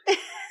work.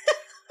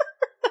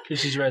 Because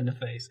she's red in the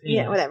face.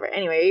 Anyways. Yeah, whatever.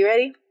 Anyway, are you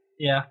ready?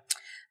 Yeah.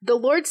 The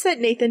Lord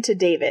sent Nathan to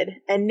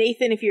David. And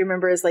Nathan, if you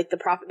remember, is like the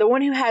prophet, the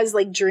one who has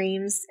like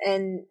dreams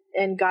and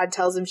God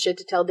tells him shit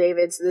to tell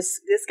David. So this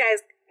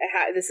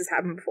has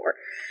happened before.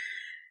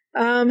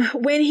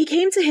 When he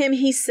came to him,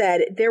 he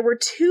said, there were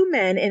 2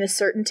 men in a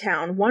certain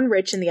town, one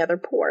rich and the other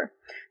poor.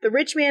 The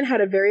rich man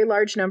had a very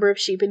large number of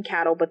sheep and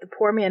cattle, but the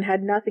poor man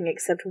had nothing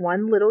except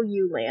one little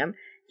ewe lamb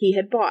he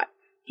had bought.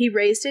 He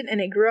raised it,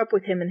 and it grew up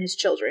with him and his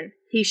children.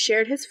 He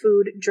shared his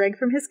food, drank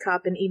from his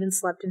cup, and even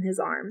slept in his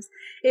arms.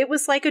 It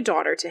was like a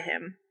daughter to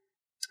him.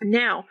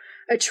 Now,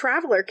 a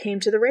traveler came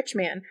to the rich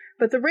man,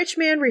 but the rich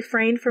man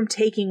refrained from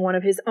taking one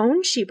of his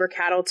own sheep or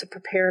cattle to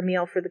prepare a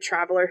meal for the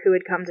traveler who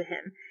had come to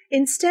him.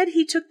 Instead,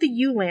 he took the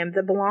ewe lamb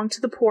that belonged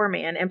to the poor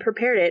man and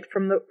prepared it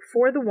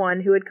for the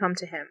one who had come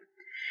to him.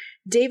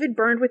 David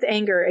burned with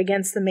anger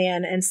against the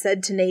man and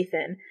said to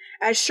Nathan,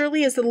 as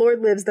surely as the Lord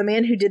lives, the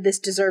man who did this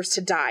deserves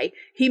to die.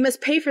 He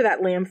must pay for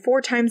that lamb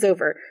 4 times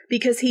over,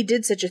 because he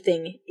did such a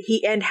thing,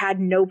 and had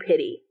no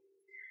pity.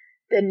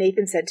 Then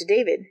Nathan said to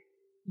David,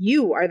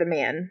 you are the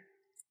man.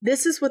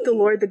 This is what the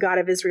Lord, the God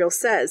of Israel,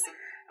 says.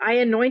 I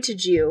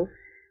anointed you.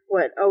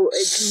 What? Oh,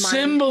 it's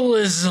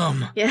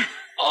symbolism. Yeah.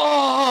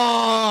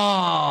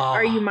 Oh!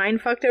 Are you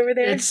mind fucked over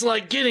there? It's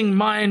like getting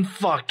mind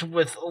fucked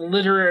with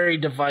literary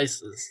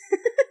devices.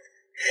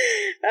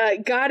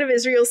 God of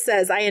Israel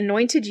says, I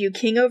anointed you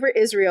king over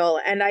Israel,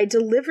 and I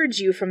delivered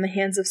you from the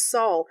hands of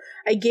Saul.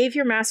 I gave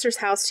your master's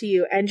house to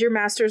you, and your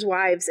master's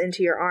wives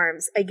into your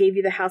arms. I gave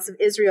you the house of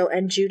Israel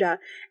and Judah,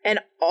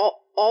 and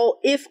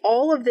if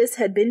all of this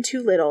had been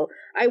too little,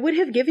 I would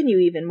have given you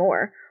even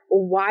more.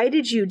 Why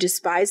did you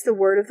despise the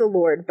word of the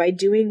Lord by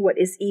doing what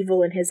is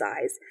evil in his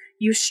eyes?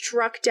 You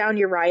struck down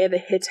Uriah the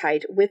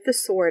Hittite with the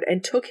sword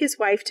and took his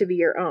wife to be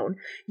your own.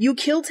 You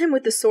killed him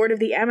with the sword of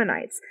the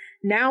Ammonites.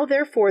 Now,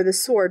 therefore, the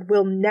sword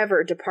will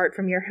never depart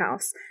from your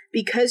house,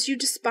 because you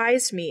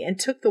despised me and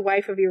took the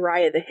wife of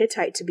Uriah the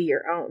Hittite to be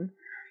your own.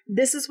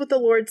 This is what the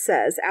Lord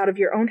says, out of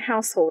your own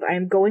household I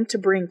am going to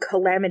bring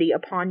calamity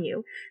upon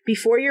you.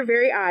 Before your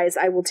very eyes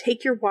I will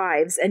take your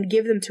wives and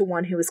give them to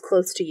one who is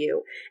close to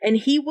you, and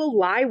he will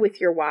lie with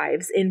your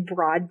wives in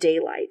broad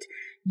daylight.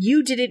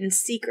 You did it in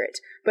secret,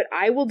 but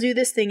I will do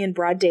this thing in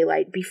broad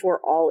daylight before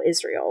all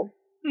Israel.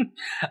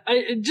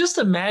 I just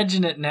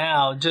imagine it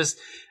now. Just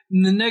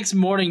the next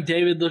morning,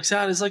 David looks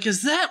out. Is like,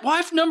 is that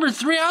wife number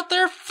 3 out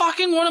there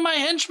fucking one of my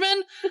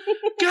henchmen?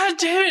 God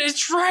damn it!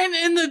 It's right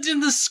in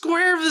the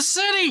square of the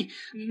city.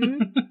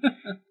 Mm-hmm.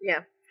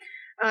 Yeah.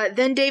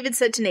 Then David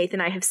said to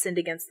Nathan, I have sinned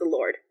against the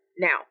Lord.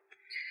 Now,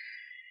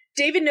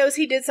 David knows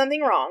he did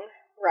something wrong,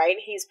 right?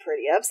 He's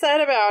pretty upset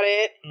about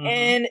it. Mm-hmm.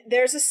 And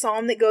there's a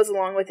psalm that goes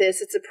along with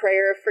this. It's a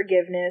prayer of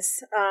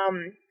forgiveness.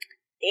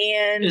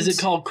 And is it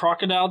called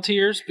Crocodile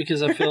Tears?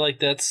 Because I feel like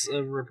that's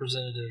a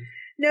representative.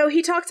 No,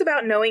 he talks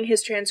about knowing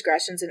his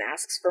transgressions and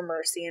asks for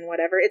mercy and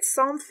whatever. It's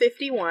Psalm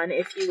 51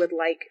 if you would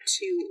like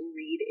to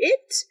read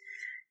it.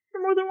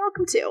 You're more than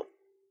welcome to.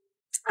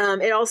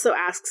 It also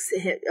asks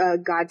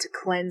God to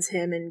cleanse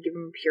him and give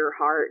him a pure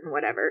heart and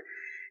whatever.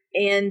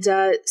 And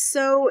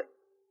so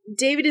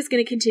David is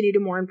going to continue to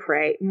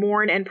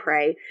mourn and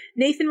pray.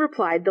 Nathan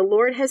replied, "The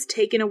Lord has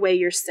taken away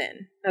your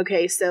sin."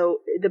 Okay, so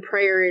the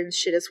prayer and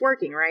shit is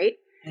working, right?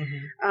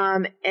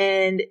 Mm-hmm.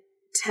 And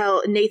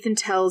Nathan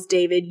tells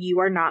David, "You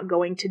are not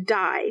going to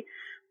die,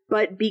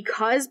 but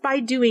because by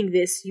doing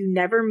this you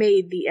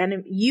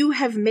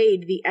have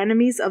made the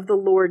enemies of the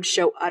Lord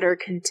show utter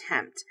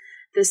contempt.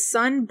 The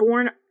son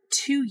born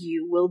to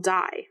you will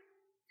die."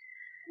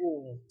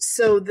 Ooh.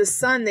 So the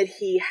son that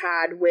he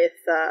had with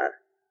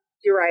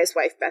Uriah's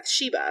wife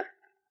Bathsheba.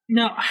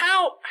 Now,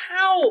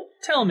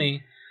 tell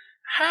me,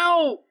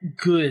 how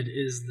good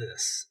is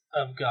this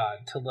of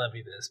God to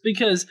levy this?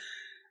 Because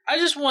I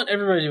just want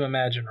everybody to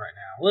imagine right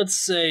now. Let's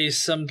say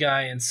some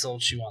guy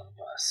insults you on the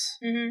bus.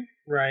 Mm-hmm.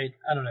 Right?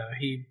 I don't know.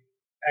 He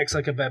acts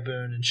like a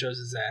baboon and shows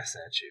his ass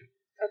at you.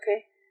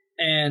 Okay.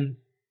 And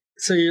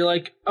so you're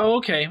like, oh,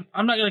 okay,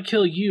 I'm not going to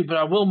kill you, but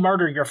I will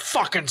murder your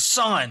fucking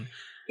son.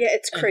 Yeah,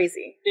 it's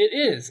crazy. It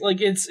is. Like,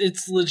 it's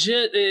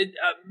legit.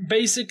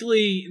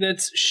 Basically,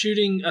 that's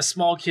shooting a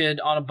small kid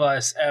on a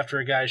bus after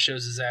a guy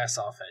shows his ass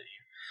off at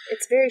you.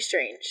 It's very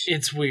strange.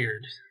 It's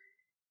weird.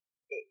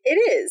 It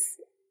is.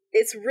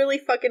 It's really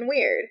fucking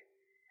weird.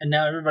 And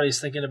now everybody's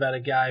thinking about a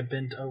guy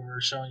bent over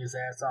showing his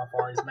ass off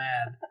while he's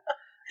mad.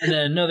 And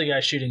then another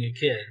guy shooting a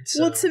kid.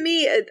 So well, to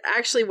me,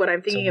 actually what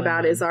I'm thinking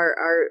about is our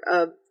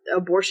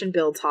abortion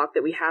bill talk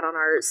that we had on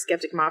our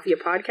Skeptic Mafia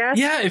podcast.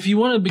 Yeah, if you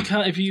want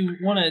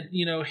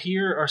to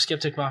hear our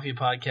Skeptic Mafia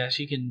podcast,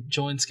 you can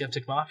join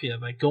Skeptic Mafia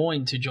by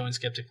going to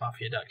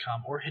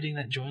joinskepticmafia.com or hitting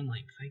that join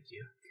link. Thank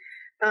you.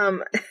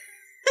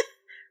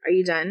 Are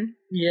you done?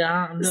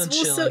 Yeah, I'm done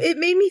chilling. So it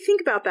made me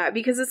think about that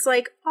because it's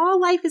like, all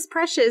life is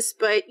precious,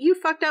 but you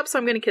fucked up, so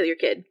I'm going to kill your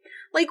kid.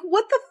 Like,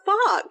 what the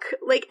fuck?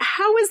 Like,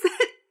 how is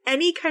that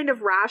any kind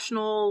of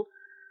rational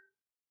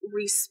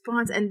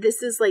response? And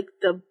this is like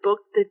the book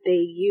that they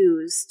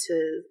use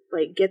to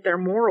like get their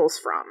morals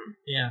from.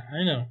 Yeah,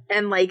 I know.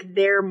 And like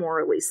they're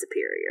morally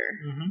superior.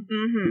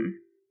 Mm-hmm.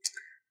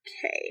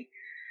 Okay.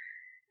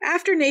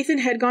 After Nathan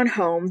had gone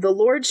home, the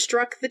Lord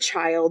struck the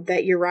child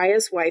that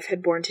Uriah's wife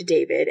had borne to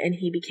David, and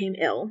he became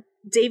ill.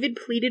 David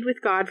pleaded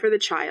with God for the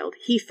child.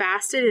 He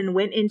fasted and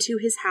went into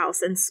his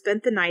house and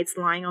spent the nights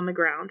lying on the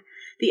ground.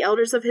 The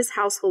elders of his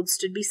household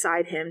stood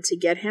beside him to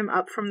get him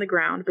up from the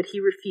ground, but he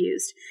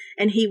refused,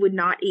 and he would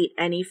not eat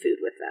any food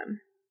with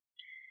them.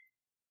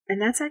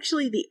 And that's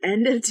actually the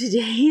end of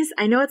today's.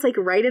 I know it's like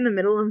right in the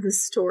middle of the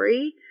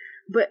story,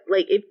 but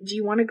like, do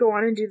you want to go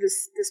on and do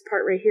this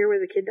part right here where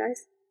the kid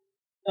dies?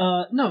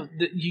 No,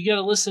 you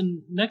gotta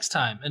listen next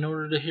time in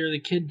order to hear the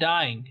kid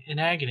dying in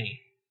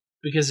agony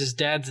because his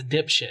dad's a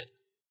dipshit.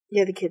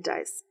 Yeah, the kid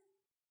dies.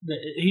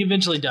 He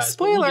eventually dies.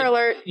 Spoiler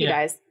alert, he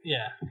dies.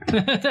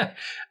 Yeah.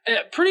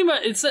 Pretty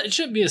much, it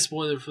shouldn't be a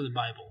spoiler for the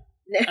Bible.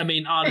 I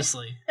mean,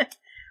 honestly.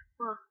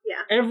 Well,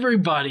 yeah.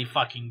 Everybody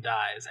fucking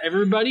dies.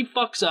 Everybody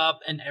fucks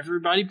up, and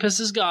everybody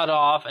pisses God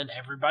off, and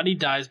everybody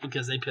dies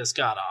because they piss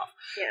God off.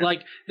 Yeah.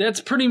 Like, that's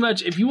pretty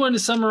much, if you want to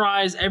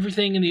summarize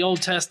everything in the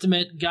Old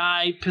Testament,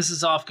 guy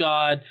pisses off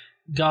God,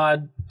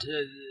 God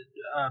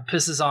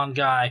pisses on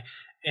guy,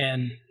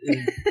 and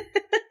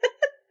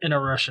in a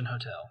Russian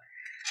hotel.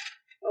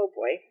 Oh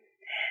boy.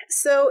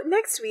 So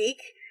next week,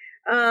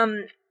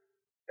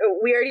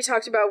 we already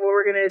talked about what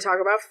we're going to talk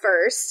about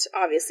first.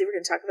 Obviously, we're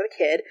going to talk about a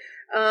kid.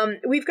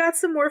 We've got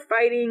some more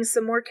fighting,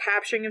 some more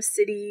capturing of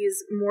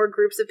cities, more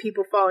groups of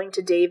people falling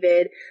to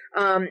David.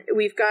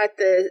 We've got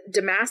the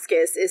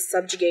Damascus is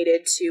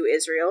subjugated to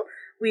Israel.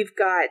 We've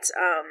got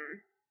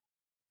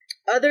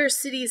other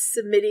cities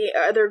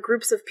other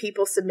groups of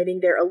people submitting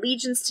their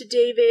allegiance to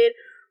David.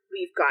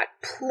 We've got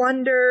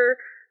plunder.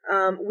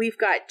 We've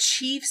got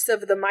chiefs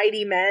of the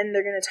mighty men.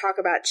 They're going to talk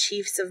about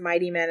chiefs of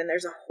mighty men, and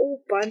there's a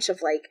whole bunch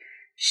of like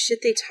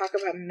shit they talk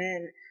about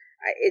men.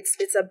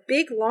 It's a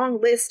big long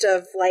list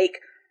of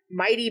like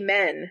mighty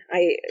men.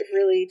 I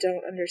really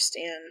don't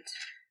understand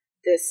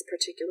this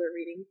particular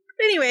reading.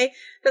 But anyway,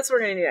 that's what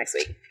we're going to do next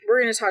week.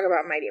 We're going to talk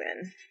about mighty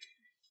men.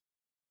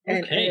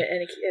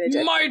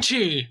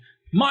 Okay.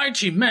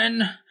 Mighty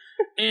men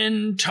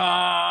in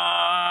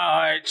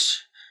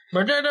tights.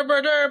 I don't know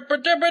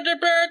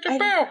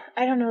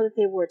that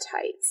they wore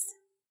tights.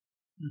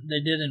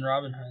 They did in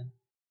Robin Hood.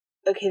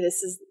 Okay,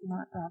 this is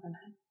not Robin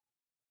Hood.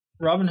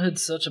 Robin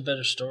Hood's such a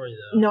better story,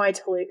 though. No, I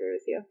totally agree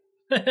with you.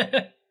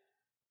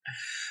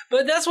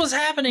 But that's what's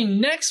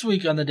happening next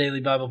week on the Daily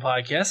Bible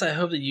Podcast. I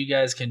hope that you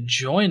guys can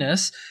join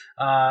us.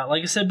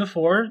 Like I said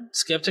before,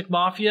 Skeptic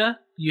Mafia,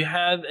 you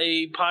have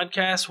a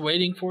podcast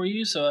waiting for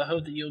you, so I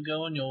hope that you'll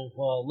go and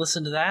you'll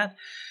listen to that.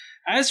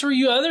 As for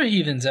you other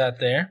heathens out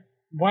there,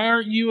 why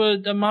aren't you a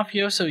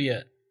mafioso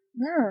yet?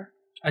 No.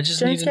 I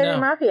just need to know.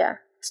 Mafia.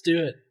 Let's do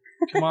it.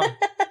 Come on.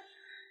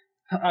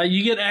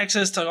 You get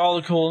access to all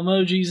the cool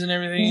emojis and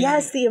everything.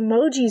 Yes, the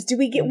emojis.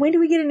 When do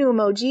we get a new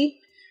emoji?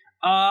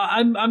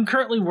 I'm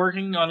currently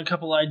working on a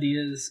couple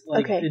ideas.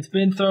 Like, Okay. it's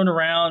been thrown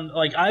around.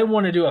 Like, I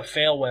want to do a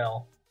fail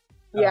whale.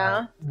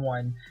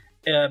 One.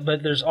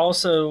 But there's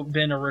also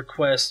been a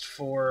request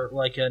for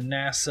like a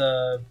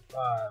NASA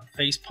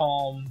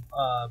facepalm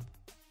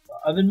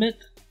oven mitt.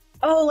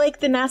 Oh, like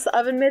the NASA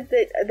oven mitt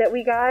that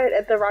we got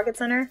at the Rocket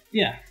Center?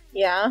 Yeah.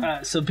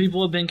 Yeah. So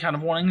people have been kind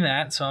of wanting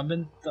that, so I've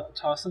been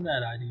tossing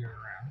that idea around.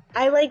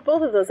 I like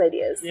both of those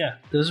ideas. Yeah,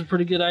 those are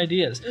pretty good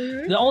ideas.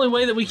 Mm-hmm. The only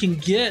way that we can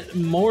get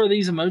more of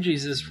these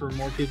emojis is for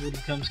more people to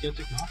become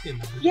Skeptic Mafia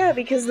members. Yeah,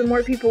 because the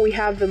more people we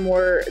have, the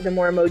more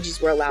emojis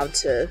we're allowed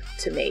to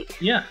make.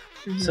 Yeah.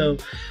 Mm-hmm. So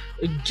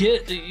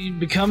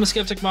become a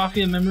Skeptic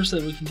Mafia member so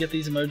that we can get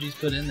these emojis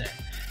put in there.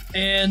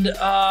 And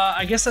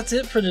I guess that's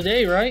it for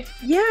today, right?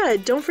 Yeah,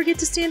 don't forget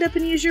to stand up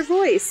and use your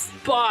voice.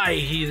 Bye,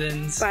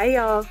 heathens. Bye,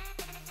 y'all.